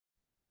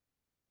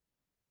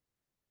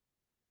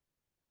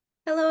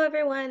Hello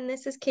everyone,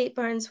 this is Kate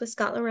Barnes with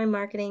Scott Leroy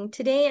Marketing.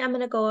 Today I'm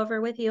going to go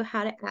over with you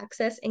how to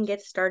access and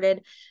get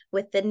started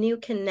with the new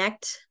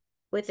Connect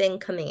within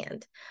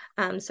Command.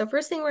 So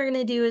first thing we're going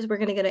to do is we're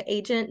going to go to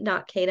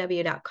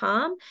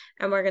agent.kw.com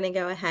and we're going to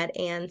go ahead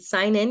and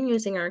sign in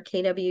using our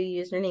KW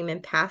username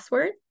and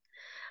password.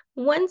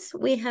 Once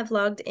we have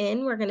logged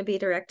in, we're going to be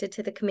directed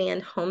to the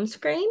Command home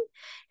screen.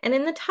 And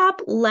in the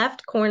top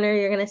left corner,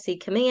 you're going to see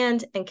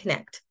Command and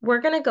Connect. We're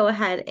going to go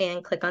ahead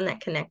and click on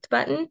that Connect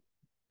button.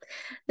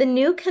 The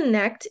new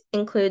Connect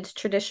includes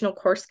traditional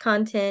course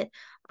content,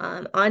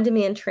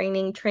 on-demand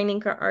training,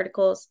 training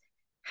articles,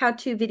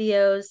 how-to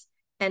videos,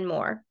 and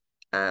more.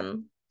 You're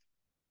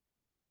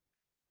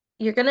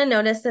going to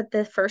notice that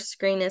the first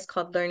screen is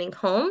called Learning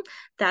Home.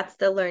 That's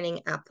the learning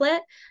applet.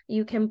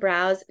 You can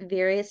browse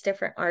various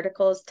different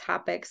articles,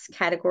 topics,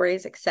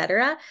 categories,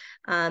 etc.,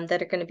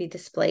 that are going to be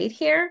displayed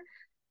here.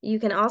 You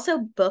can also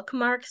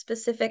bookmark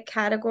specific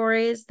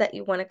categories that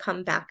you want to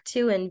come back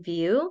to and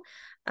view.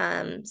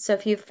 So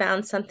if you've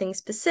found something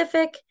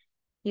specific,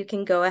 you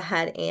can go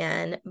ahead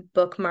and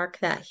bookmark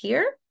that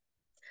here.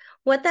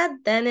 What that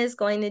then is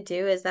going to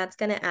do is that's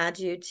going to add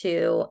you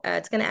to,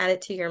 it's going to add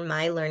it to your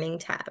My Learning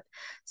tab.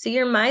 So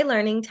your My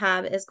Learning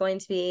tab is going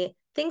to be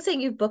things that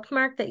you've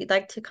bookmarked that you'd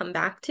like to come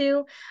back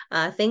to,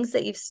 things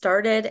that you've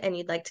started and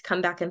you'd like to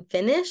come back and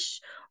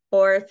finish,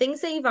 or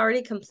things that you've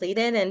already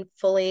completed and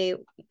fully,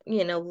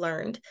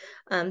 learned.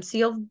 So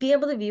you'll be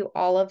able to view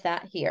all of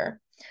that here.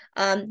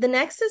 The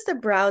next is the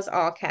Browse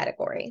All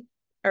category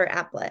or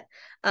applet.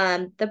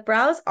 The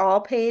Browse All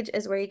page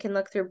is where you can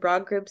look through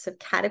broad groups of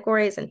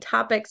categories and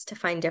topics to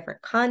find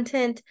different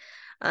content.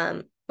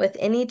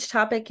 Within each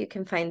topic, you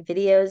can find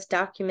videos,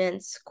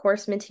 documents,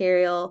 course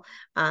material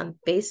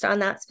based on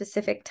that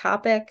specific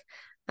topic.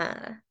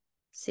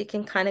 So you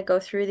can kind of go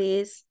through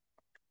these.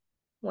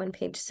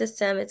 One-page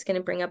system, it's going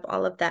to bring up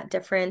all of that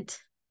different,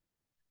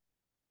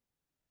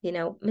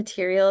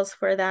 materials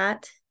for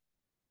that.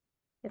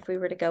 If we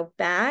were to go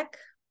back,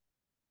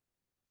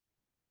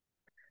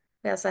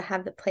 we also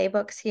have the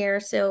playbooks here.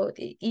 So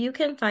you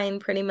can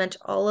find pretty much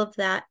all of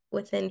that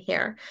within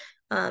here.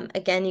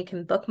 Again, you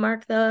can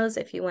bookmark those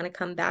if you want to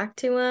come back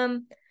to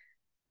them.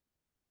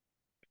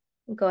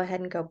 Go ahead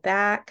and go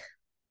back.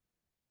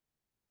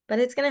 But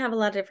it's going to have a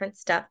lot of different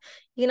stuff.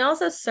 You can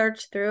also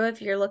search through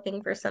if you're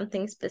looking for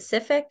something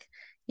specific.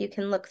 You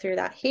can look through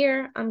that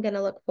here. I'm going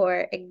to look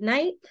for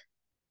Ignite.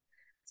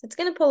 So it's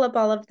going to pull up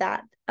all of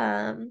that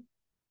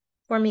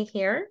for me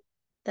here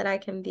that I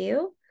can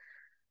view.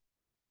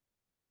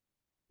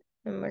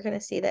 And we're going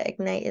to see that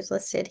Ignite is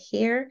listed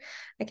here.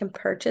 I can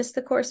purchase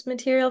the course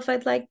material if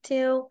I'd like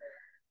to.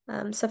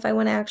 So if I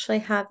want to actually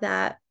have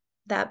that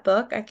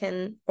book, I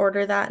can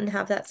order that and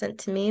have that sent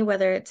to me,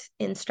 whether it's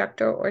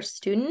instructor or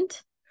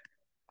student.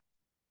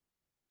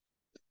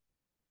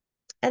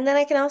 And then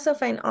I can also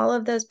find all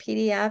of those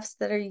PDFs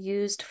that are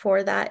used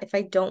for that. If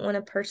I don't want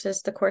to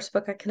purchase the course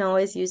book, I can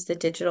always use the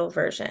digital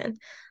version.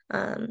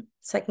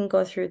 So I can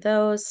go through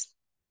those.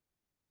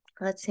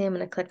 Let's see, I'm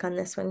going to click on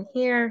this one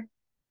here.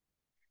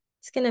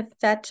 It's going to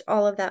fetch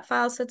all of that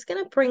file. So it's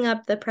going to bring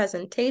up the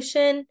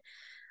presentation,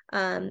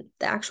 the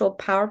actual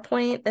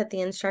PowerPoint that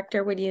the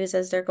instructor would use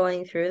as they're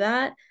going through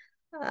that,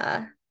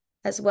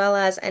 as well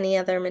as any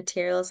other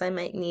materials I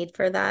might need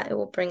for that. It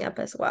will bring up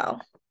as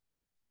well.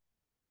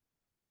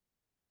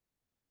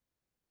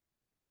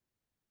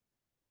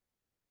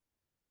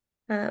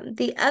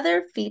 The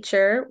other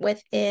feature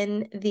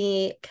within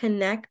the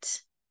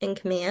Connect in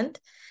Command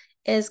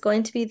is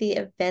going to be the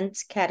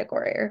events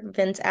category or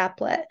events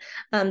applet.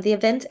 The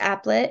events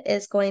applet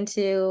is going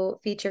to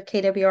feature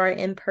KWR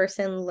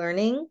in-person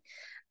learning,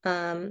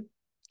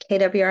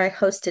 KWRI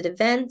hosted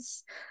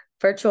events,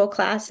 virtual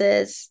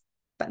classes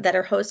that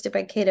are hosted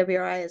by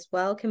KWRI as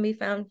well can be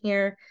found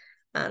here.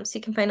 So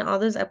you can find all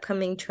those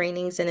upcoming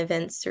trainings and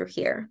events through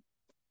here.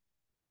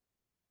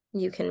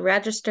 You can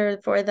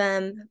register for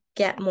them,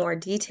 get more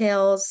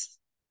details,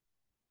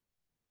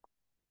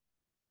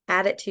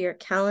 add it to your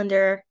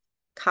calendar,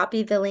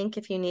 copy the link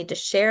if you need to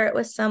share it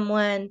with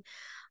someone.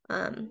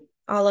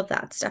 All of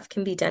that stuff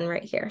can be done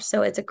right here.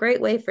 So it's a great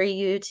way for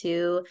you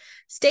to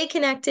stay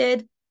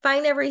connected,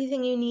 find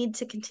everything you need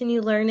to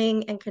continue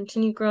learning and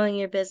continue growing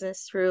your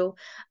business through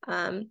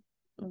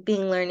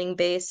being learning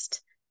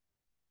based.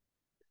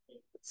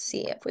 Let's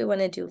see if we want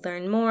to do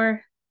learn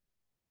more.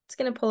 It's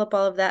going to pull up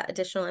all of that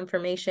additional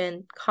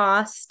information,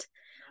 cost,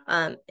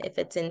 if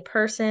it's in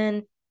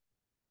person,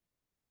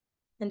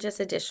 and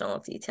just additional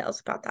details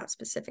about that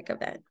specific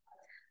event.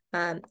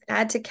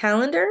 Add to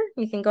calendar.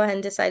 You can go ahead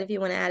and decide if you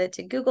want to add it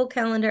to Google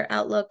Calendar,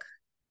 Outlook,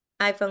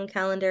 iPhone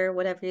Calendar,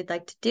 whatever you'd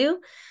like to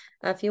do.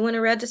 If you want to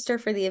register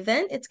for the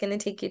event, it's going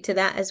to take you to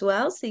that as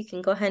well. So you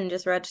can go ahead and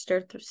just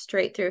register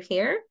straight through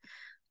here.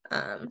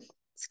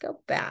 Let's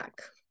go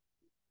back.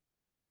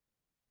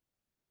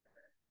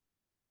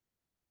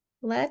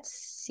 Let's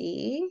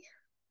see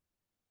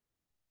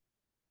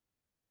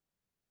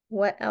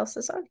what else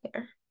is on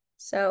here.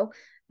 So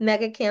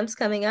Mega Camp's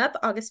coming up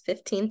August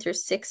 15th through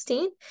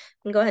 16th. You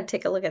can go ahead and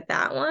take a look at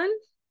that one.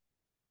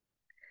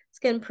 It's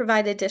going to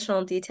provide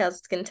additional details.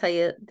 It's going to tell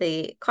you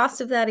the cost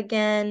of that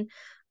again.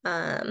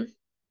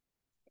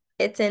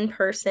 It's in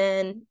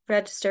person,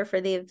 register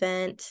for the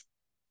event.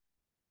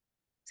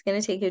 It's going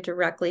to take you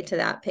directly to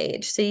that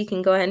page. So you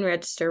can go ahead and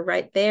register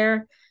right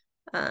there.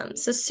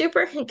 So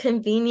super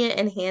convenient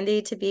and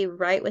handy to be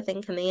right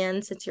within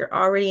Command, since you're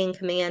already in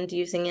Command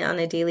using it on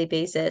a daily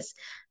basis.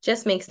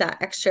 Just makes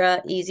that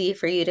extra easy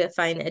for you to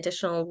find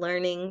additional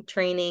learning,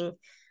 training,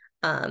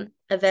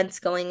 events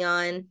going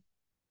on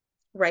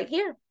right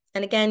here.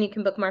 And again, you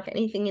can bookmark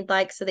anything you'd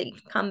like so that you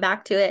can come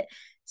back to it,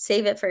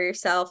 save it for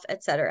yourself,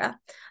 etc.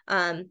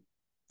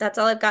 That's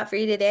all I've got for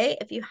you today.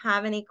 If you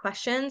have any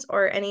questions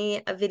or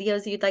any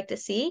videos you'd like to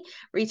see,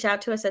 reach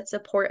out to us at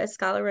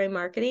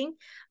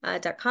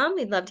support@scholarlymarketing.com.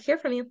 We'd love to hear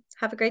from you.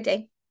 Have a great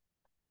day.